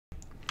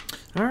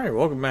Alright,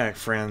 welcome back,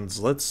 friends.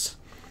 Let's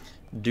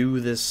do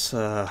this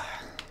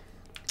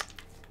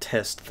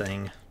test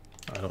thing.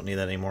 I don't need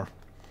that anymore.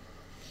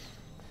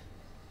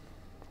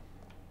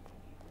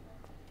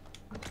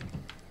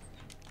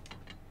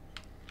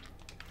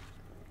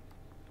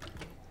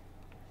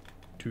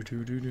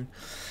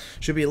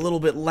 Should be a little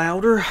bit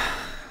louder,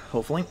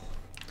 hopefully.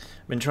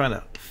 I've been trying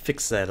to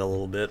fix that a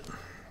little bit.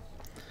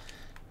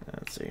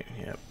 Let's see.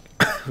 Yep,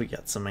 we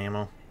got some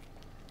ammo.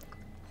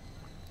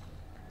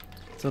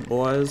 What's up,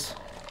 boys?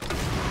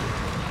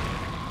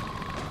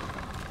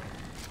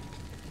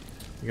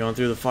 You going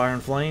through the fire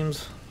and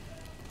flames?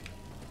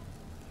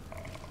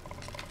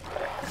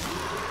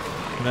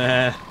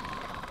 Nah.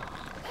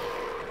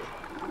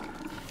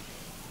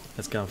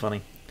 That's kind of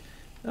funny.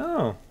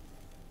 Oh.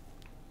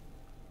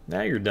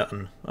 Now you're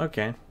done.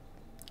 Okay.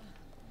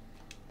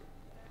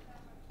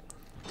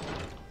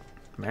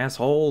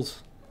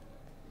 Assholes.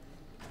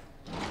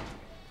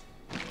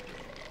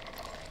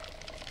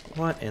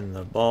 What in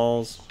the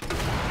balls?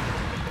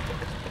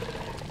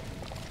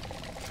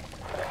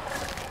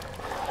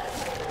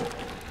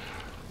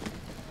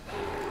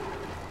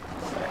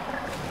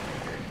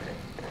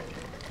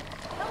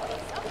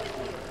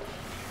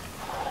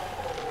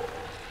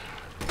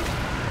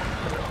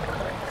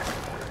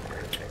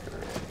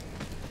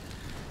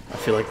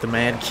 I feel like the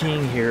Mad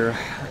King here.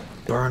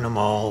 Burn them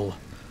all.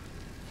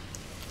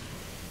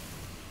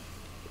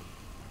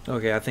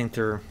 Okay, I think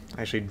they're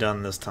actually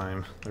done this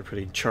time. They're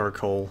pretty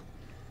charcoal.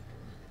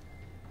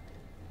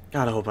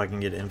 God, I hope I can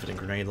get an infinite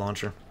grenade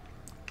launcher.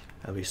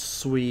 That'd be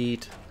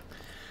sweet.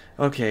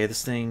 Okay,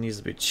 this thing needs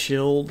to be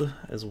chilled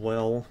as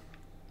well.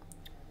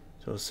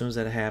 So as soon as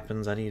that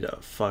happens, I need to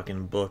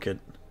fucking book it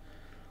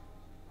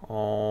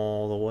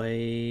all the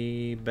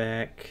way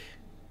back.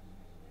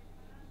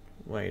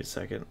 Wait a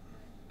second.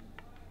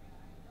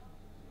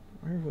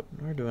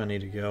 Where do I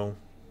need to go?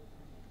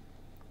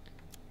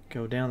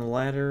 Go down the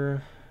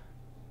ladder.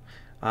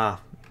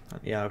 Ah,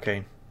 yeah,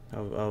 okay.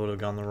 I would have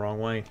gone the wrong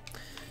way.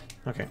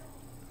 Okay.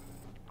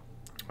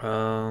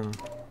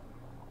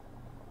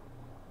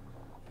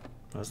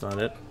 That's not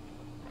it.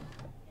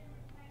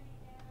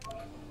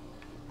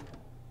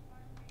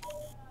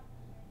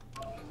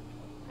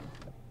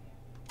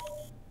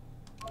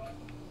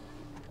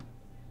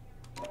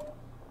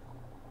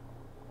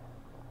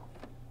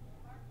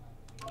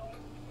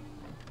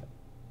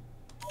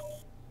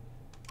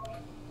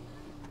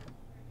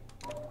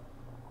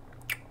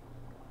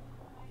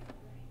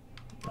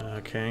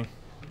 Okay.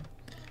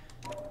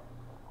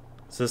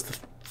 Is this the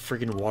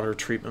freaking water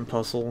treatment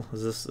puzzle?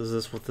 Is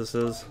this what this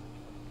is?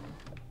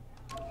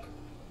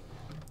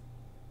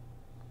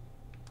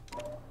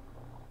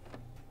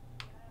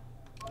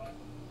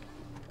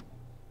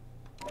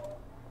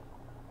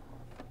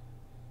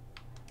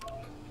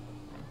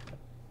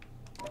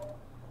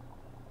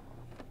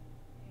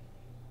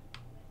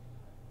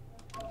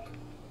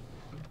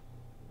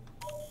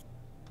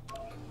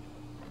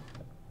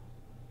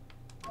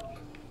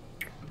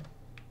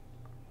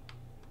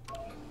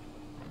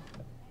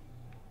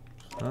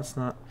 That's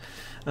not...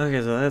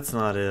 Okay, so that's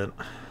not it.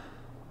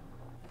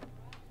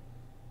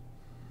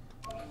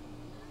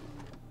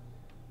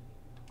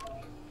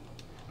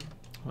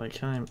 Like,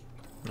 can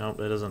I...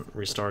 Nope, it doesn't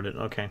restart it.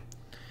 Okay.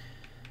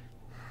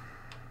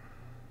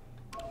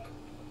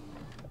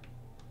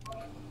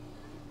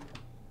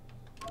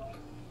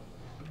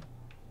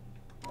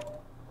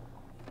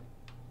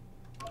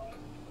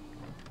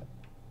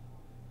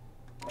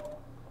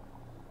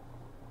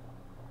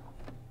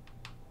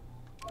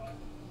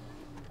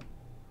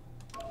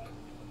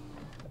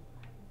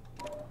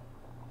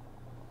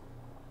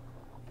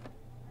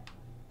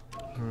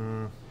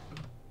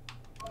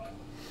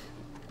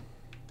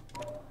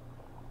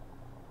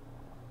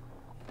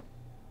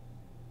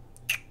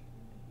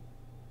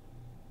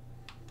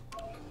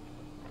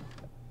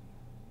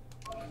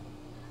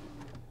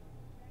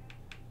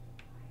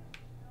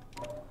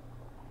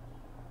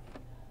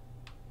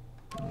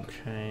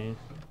 Okay.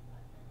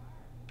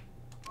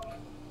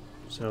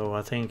 So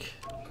I think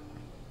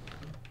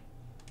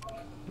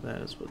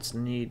that is what's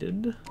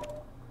needed.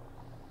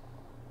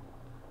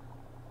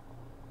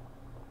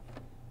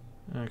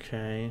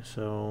 Okay,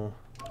 so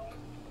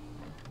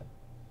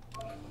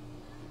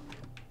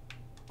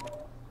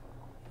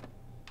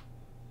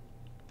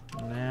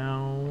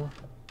now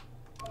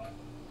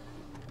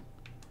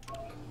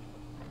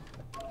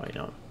wait,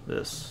 no,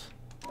 this.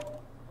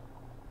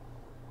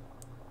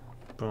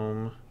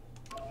 Boom.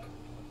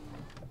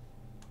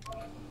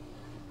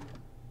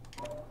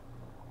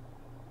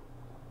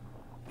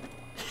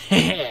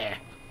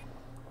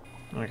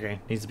 Okay,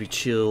 needs to be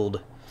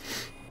chilled.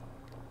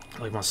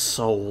 Like my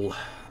soul.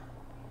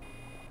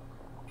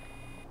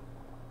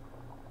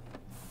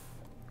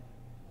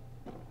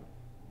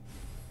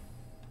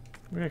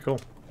 Okay, cool.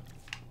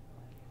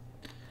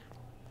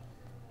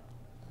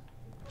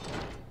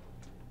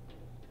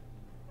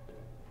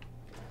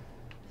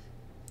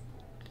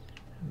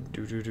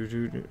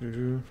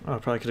 Oh, I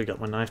probably could have got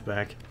my knife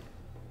back.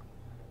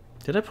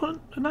 Did I put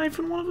a knife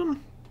in one of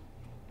them?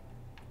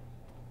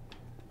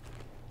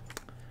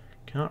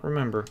 Cannot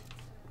remember.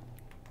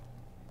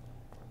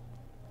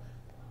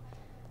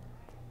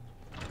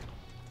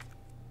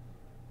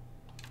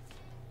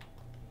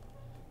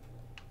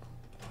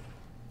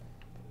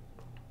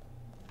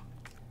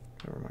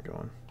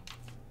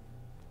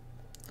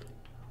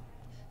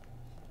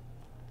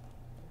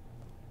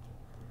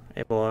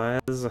 Hey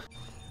boys.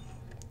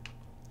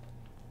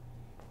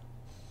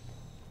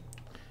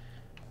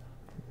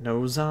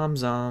 No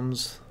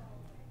zomzoms.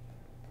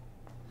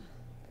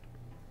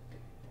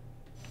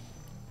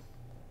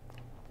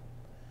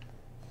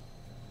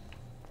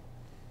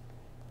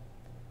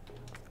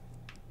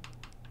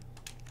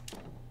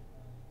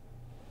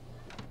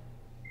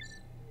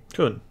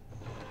 Good.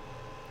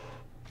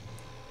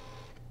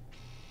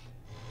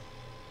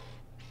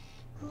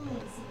 Cooling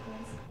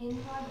sequence in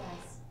progress.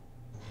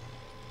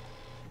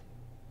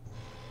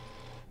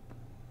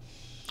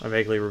 I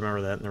vaguely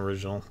remember that in the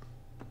original.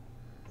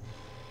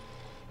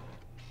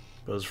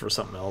 But it was for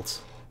something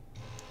else.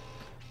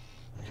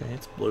 Okay,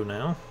 it's blue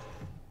now.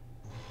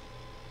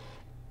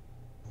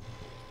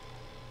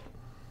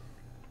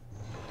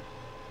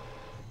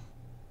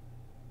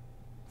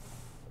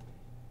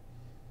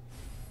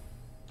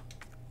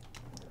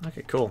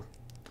 Okay, cool.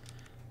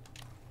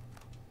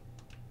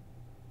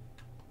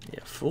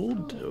 Yeah, full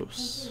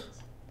dose.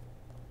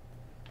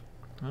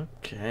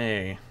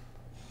 Okay.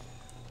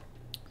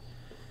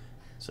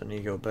 So I need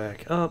to go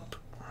back up.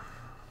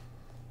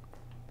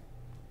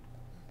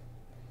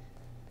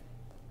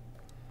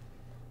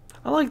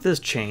 I like this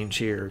change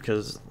here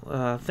because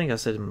I think I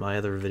said in my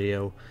other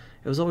video,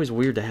 it was always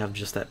weird to have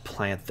just that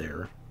plant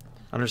there.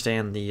 I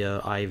understand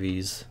the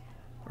ivies,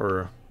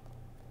 or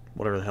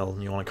whatever the hell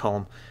you want to call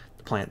them,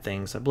 the plant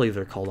things. I believe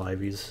they're called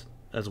ivies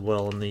as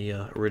well in the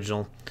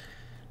original,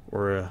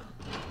 or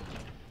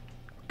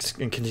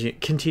in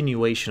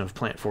continuation of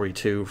Plant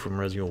 42 from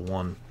Resident Evil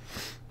 1.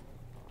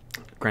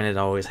 Granted,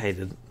 I always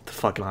hated the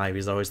fucking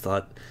ivies. I always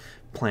thought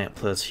plant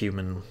plus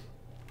human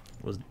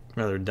was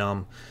rather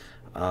dumb,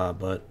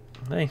 but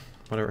hey,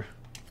 whatever.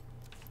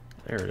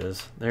 There it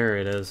is. There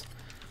it is.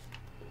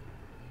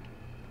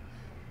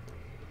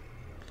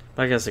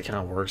 But I guess it kind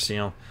of works, you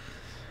know.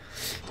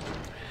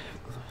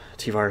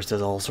 T-Virus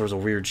does all sorts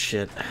of weird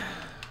shit.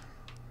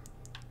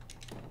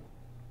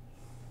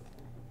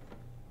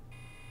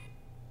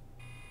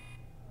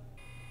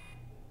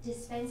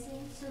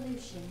 Dispensing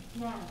solution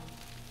now.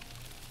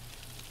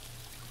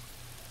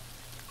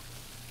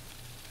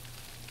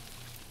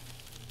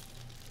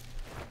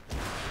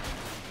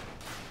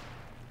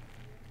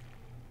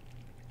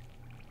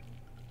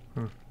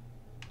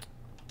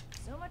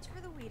 So much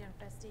for the weed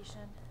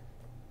infestation.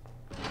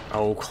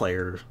 Oh,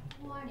 Claire.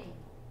 Warning.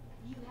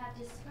 You have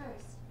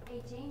dispersed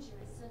a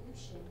dangerous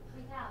solution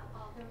without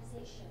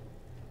authorization.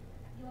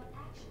 Your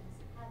actions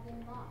have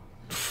been logged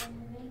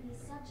and you may be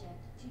subject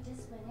to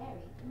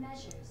disciplinary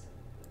measures.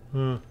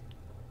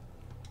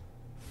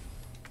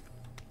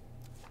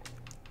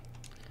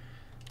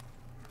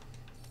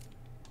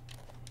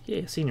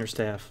 Yeah, senior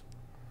staff.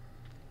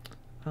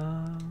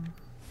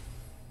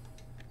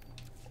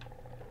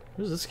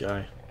 Who's this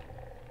guy?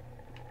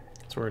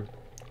 It's weird.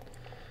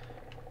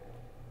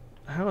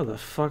 How the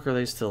fuck are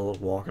they still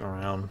walking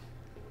around?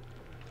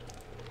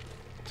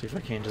 See if I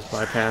can't just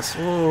bypass.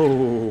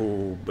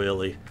 Whoa,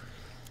 Billy.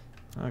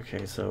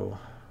 Okay, so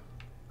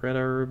red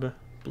herb,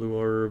 blue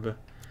herb,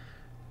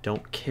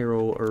 don't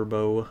caro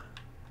herbo.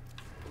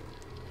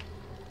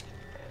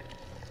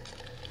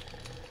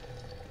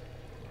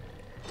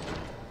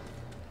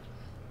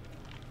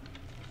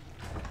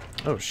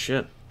 Oh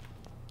shit.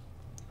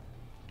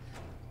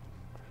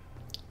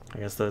 I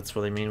guess that's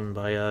what they mean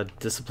by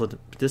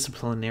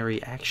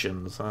disciplinary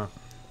actions, huh?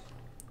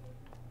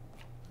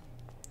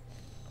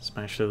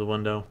 Smash through the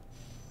window.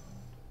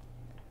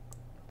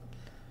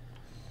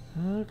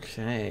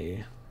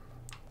 Okay.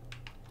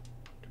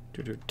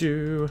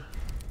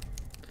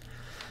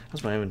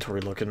 How's my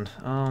inventory looking?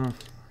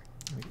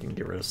 We can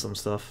get rid of some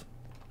stuff.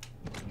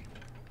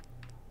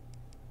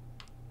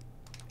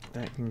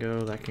 That can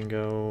go, that can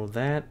go,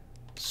 that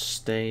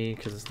stay,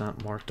 because it's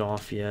not marked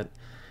off yet.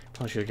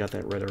 Probably should have got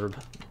that red herb.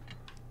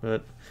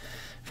 But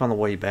if on the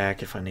way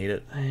back if I need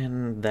it.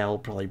 And that'll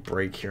probably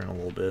break here in a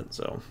little bit,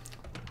 so.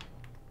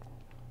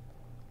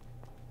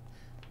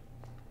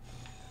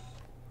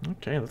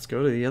 Okay, let's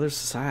go to the other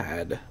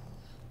side.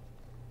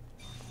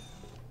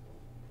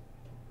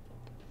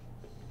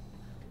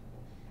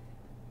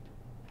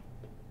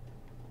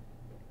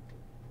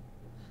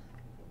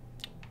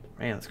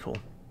 Man, that's cool.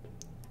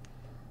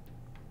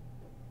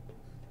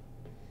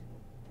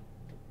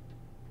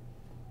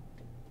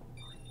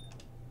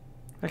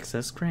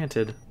 Access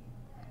granted.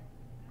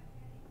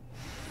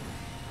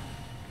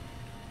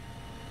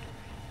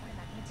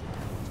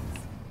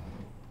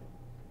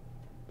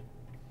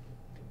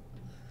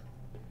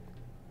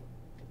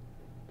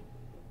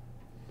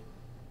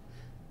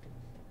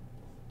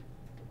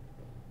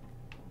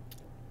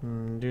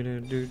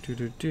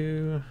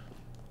 Do.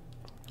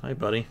 Hi,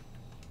 buddy.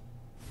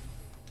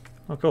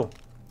 Oh, cool.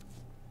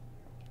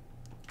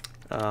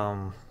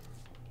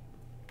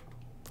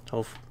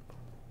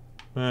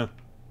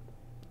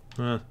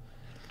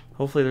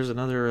 Hopefully there's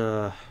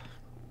another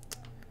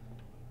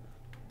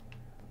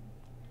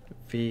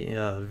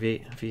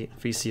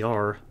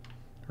VCR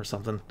or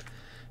something.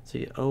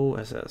 See,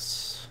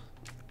 OSS.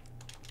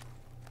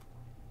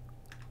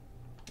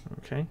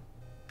 Okay.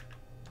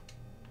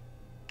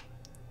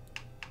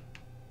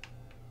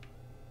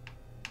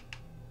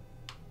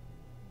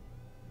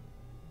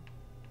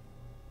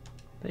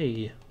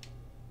 Hey.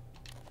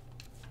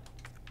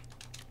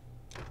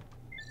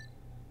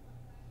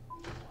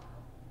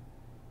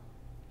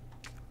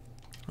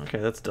 Okay,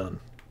 that's done.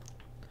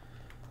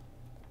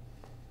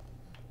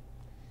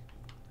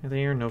 Anything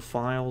here? No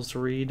files to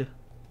read?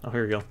 Oh,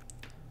 here we go.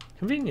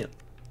 Convenient.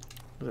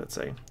 What does that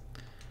say?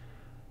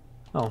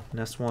 Oh,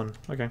 Nest 1.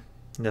 Okay.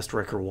 Nest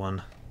Wrecker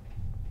 1.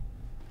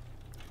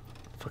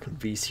 Fucking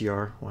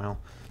VCR. Wow.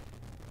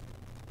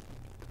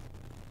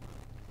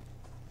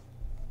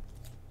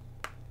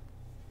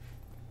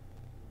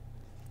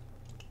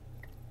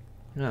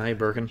 Ah, hey,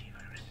 Birkin.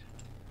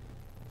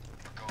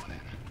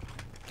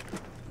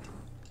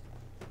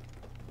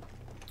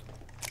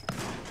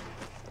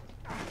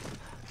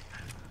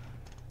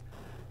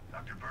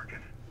 Dr. Birkin,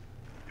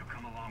 you'll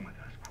come along with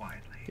us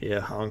quietly.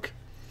 Yeah, hunk.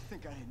 I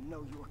think I didn't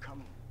know you were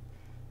coming.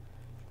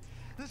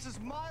 This is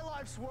my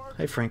life's work.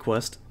 Hey, Frank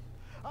West.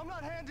 I'm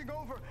not handing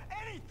over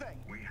anything.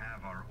 We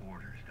have our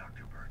orders,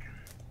 Dr. Birkin.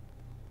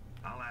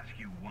 I'll ask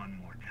you one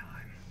more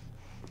time.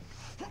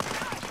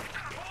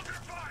 Hold your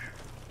fire!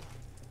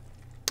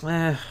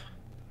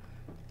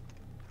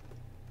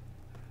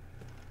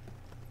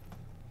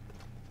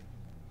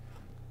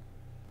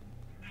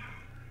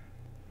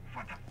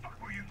 What the fuck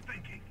were you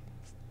thinking?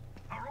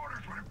 Our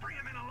orders were to bring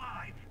him in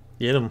alive.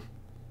 Get him.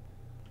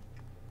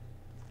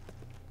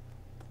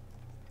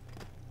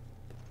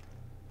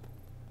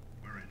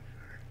 We're in,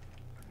 sir.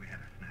 But we had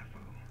a snafu.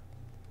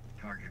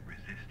 Target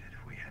resisted.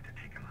 We had to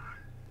take him out.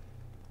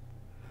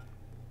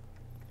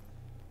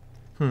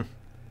 Hmm.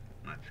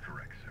 That's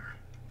correct, sir.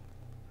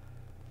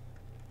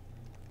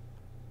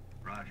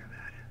 Roger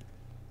that.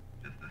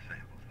 Just the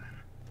samples, then.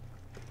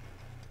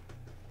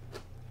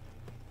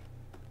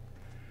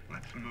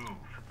 Let's move.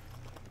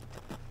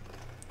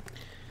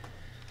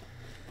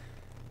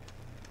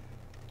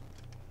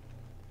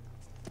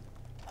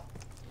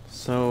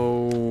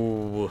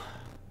 So...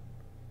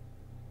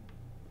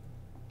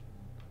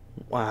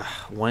 Wow.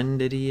 When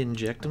did he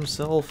inject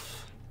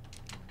himself?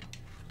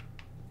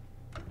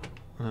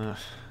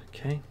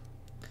 Okay.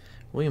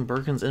 William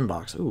Birkin's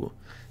inbox. Ooh.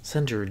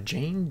 Senator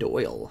Jane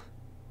Doyle.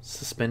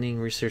 Suspending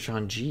research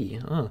on G.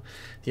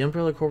 The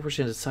Umbrella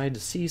Corporation has decided to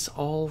cease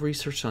all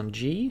research on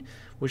G,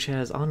 which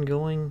was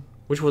ongoing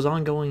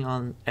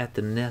at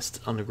the Nest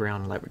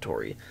Underground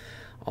Laboratory.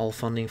 All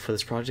funding for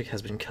this project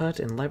has been cut,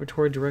 and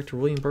Laboratory Director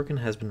William Birkin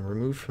has been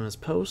removed from his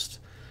post.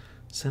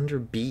 Senator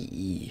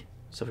B.E.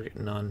 Subject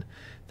none.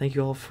 Thank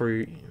you all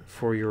for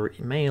your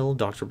mail,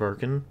 Dr.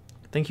 Birkin.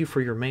 Thank you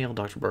for your mail,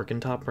 Dr. Birkin.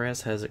 Top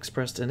Brass has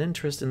expressed an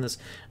interest in this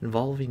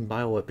involving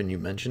bioweapon you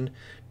mentioned.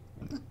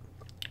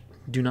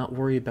 Do not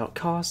worry about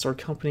costs. Our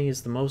company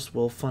is the most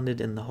well-funded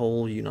in the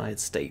whole United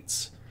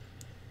States.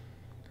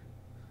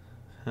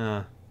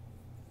 I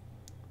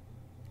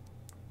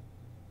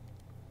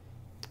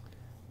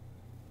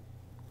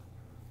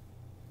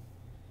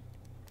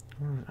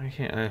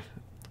can't.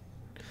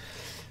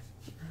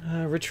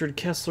 Richard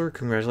Kessler,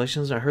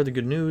 congratulations. I heard the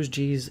good news.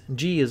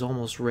 G is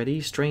almost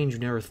ready. Strange you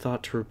never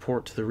thought to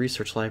report to the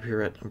research lab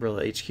here at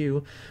Umbrella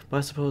HQ, but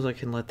I suppose I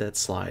can let that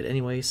slide.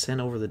 Anyway,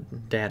 send over the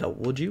data,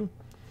 would you?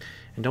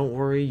 And don't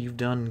worry, you've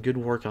done good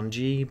work on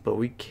G, but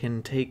we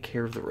can take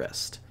care of the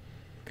rest.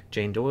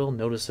 Jane Doyle,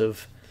 notice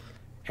of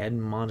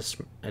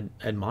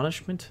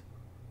admonishment?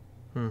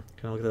 Can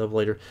I look that up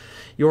later?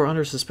 You are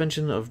under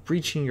suspension of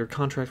breaching your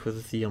contract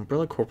with the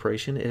Umbrella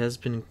Corporation. It has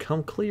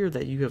become clear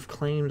that you have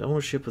claimed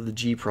ownership of the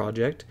G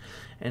project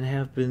and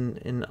have been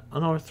in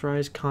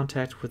unauthorized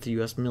contact with the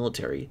U.S.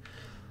 military.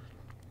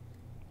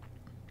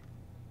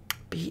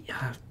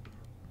 I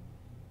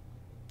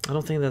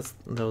don't think that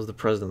was the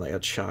president that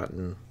got shot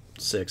in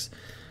 6.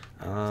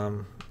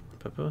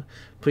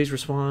 Please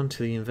respond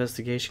to the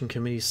investigation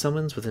committee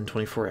summons within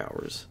 24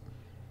 hours.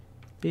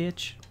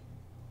 Bitch.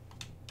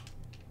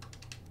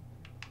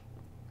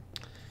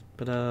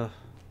 But,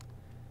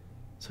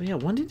 so yeah,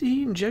 when did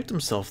he inject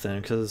himself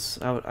then? Because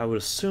I would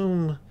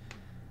assume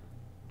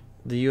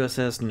the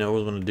USS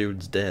knows when a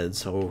dude's dead,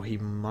 so he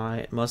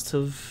must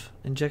have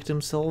injected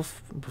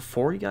himself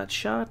before he got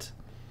shot?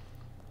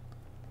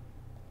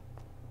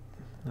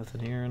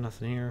 Nothing here,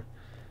 nothing here.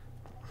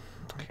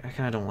 I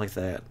kind of don't like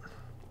that.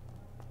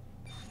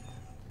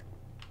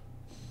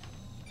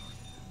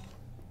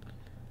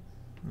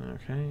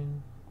 Okay.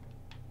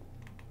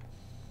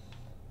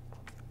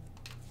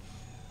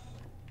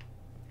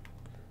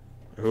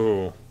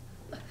 Ooh.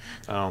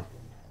 Oh.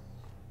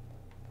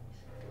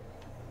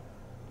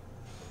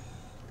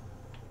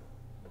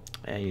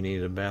 Yeah, you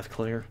needed a bath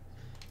clear.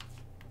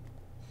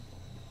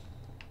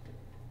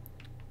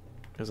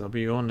 Because I'll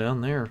be going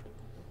down there.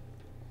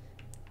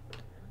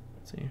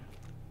 Let's see.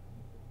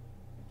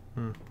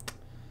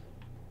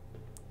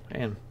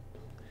 Man.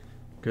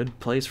 Good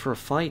place for a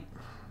fight.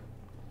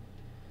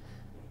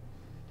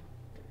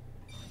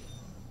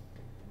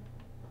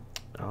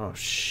 Oh,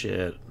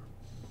 shit.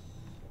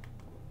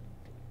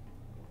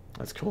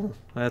 That's cool.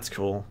 That's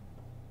cool.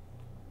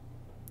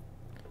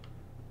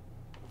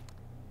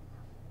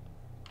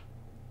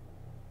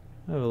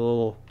 I have a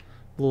little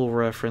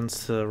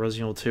reference to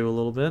Resident Evil 2 a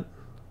little bit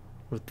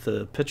with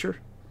the picture.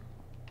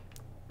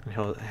 And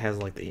how it has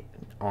like the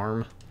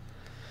arm.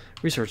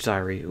 Research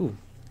diary. Ooh.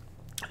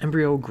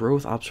 Embryo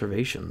growth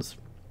observations.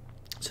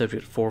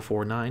 Subject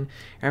 449.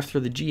 After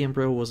the G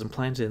embryo was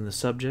implanted in the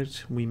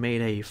subject, we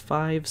made a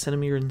 5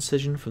 centimeter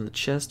incision from the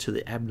chest to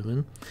the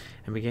abdomen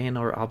and began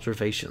our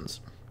observations.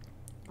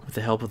 With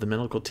the help of the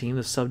medical team,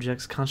 the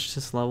subject's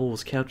consciousness level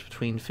was kept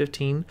between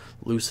 15,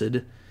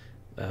 lucid,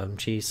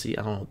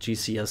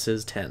 GCS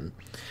is 10.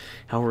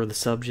 However, the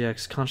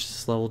subject's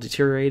consciousness level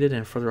deteriorated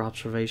and further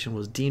observation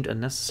was deemed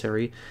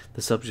unnecessary.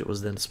 The subject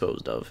was then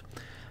disposed of.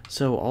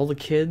 So all the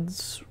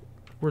kids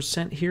were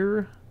sent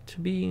here to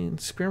be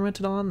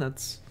experimented on?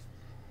 That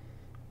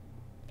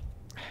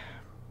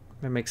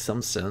makes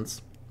some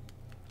sense.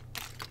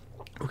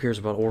 Who cares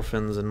about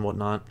orphans and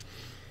whatnot?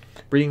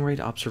 Breeding rate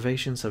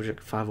observation,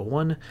 subject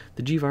 501.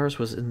 The G virus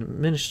was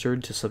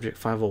administered to subject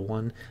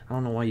 501. I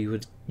don't know why you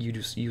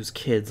just use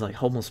kids, like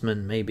homeless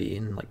men maybe,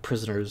 and like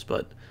prisoners,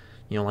 but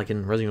you know, like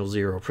in Resident Evil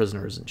 0,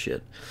 prisoners and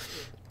shit.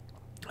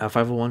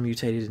 501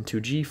 mutated into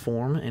G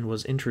form and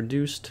was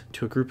introduced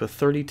to a group of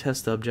 30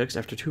 test subjects.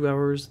 After 2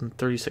 hours and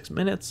 36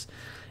 minutes,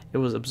 it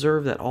was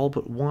observed that all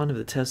but one of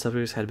the test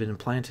subjects had been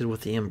implanted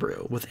with an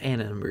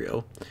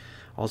embryo.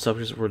 All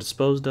subjects were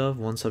disposed of.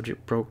 One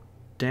subject broke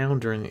down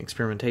during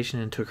experimentation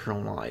and took her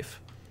own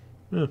life.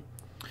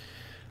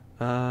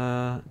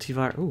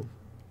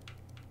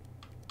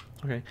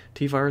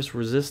 T-virus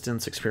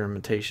resistance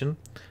experimentation.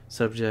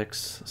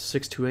 Subjects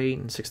 628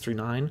 and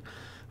 639.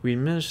 We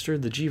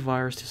administered the G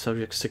virus to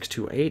subject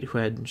 628, who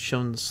had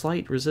shown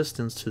slight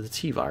resistance to the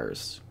T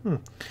virus.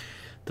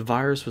 The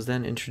virus was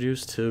then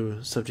introduced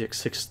to subject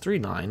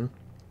 639,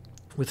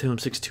 with whom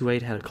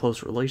 628 had a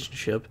close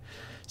relationship.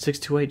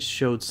 628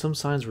 showed some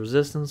signs of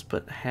resistance,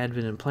 but had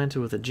been implanted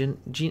with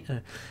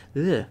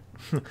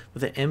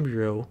with an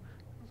embryo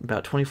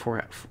about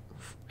 24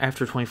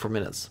 after 24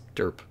 minutes.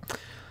 Derp.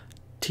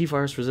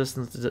 T-virus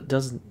resistance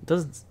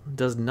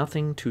does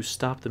nothing to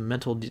stop the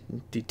mental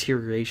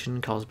deterioration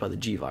caused by the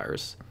G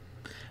virus.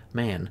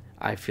 Man,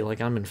 I feel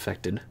like I'm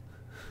infected.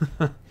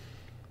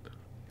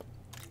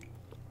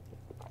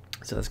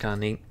 So that's kind of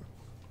neat.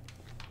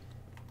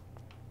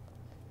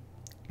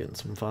 Getting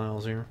some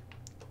files here.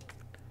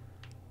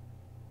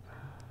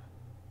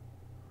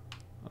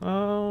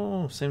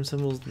 Oh, same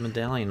symbol as the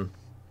medallion.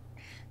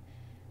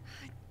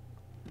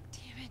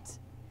 Damn it.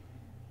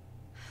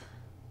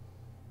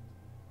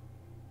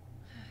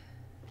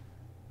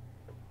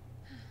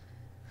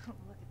 Oh,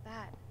 look at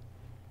that.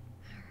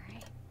 All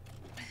right.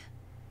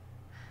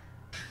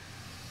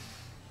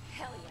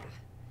 Hell yeah.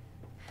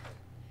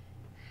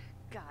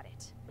 Got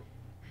it.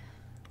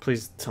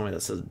 Please tell me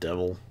that says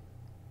devil.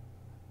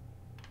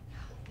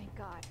 Thank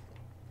God.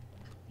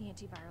 The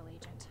antiviral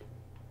agent.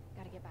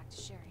 Gotta get back to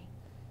Sherry.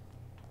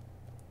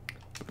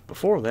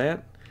 Before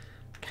that,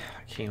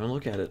 I can't even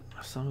look at it.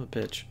 Son of a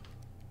bitch.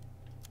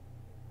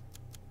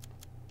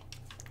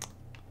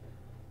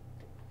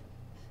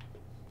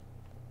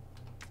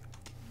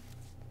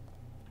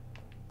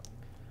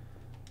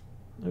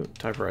 Ooh,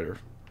 typewriter.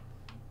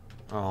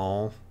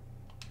 Oh.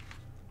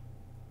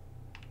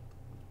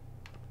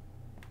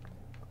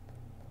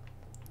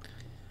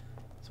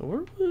 So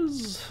where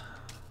was...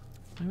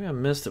 Maybe I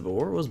missed it, but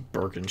where was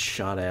Birkin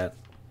shot at?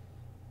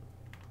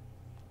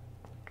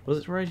 Was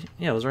it right?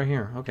 Yeah, it was right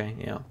here. Okay,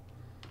 yeah.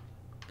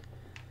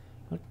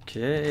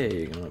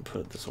 Okay, I'm gonna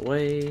put this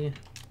away.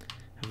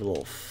 Have a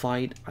little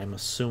fight, I'm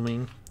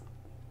assuming.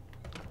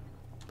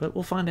 But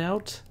we'll find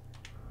out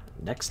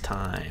next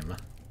time.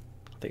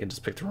 I think I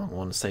just picked the wrong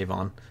one to save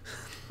on.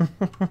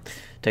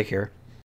 Take care.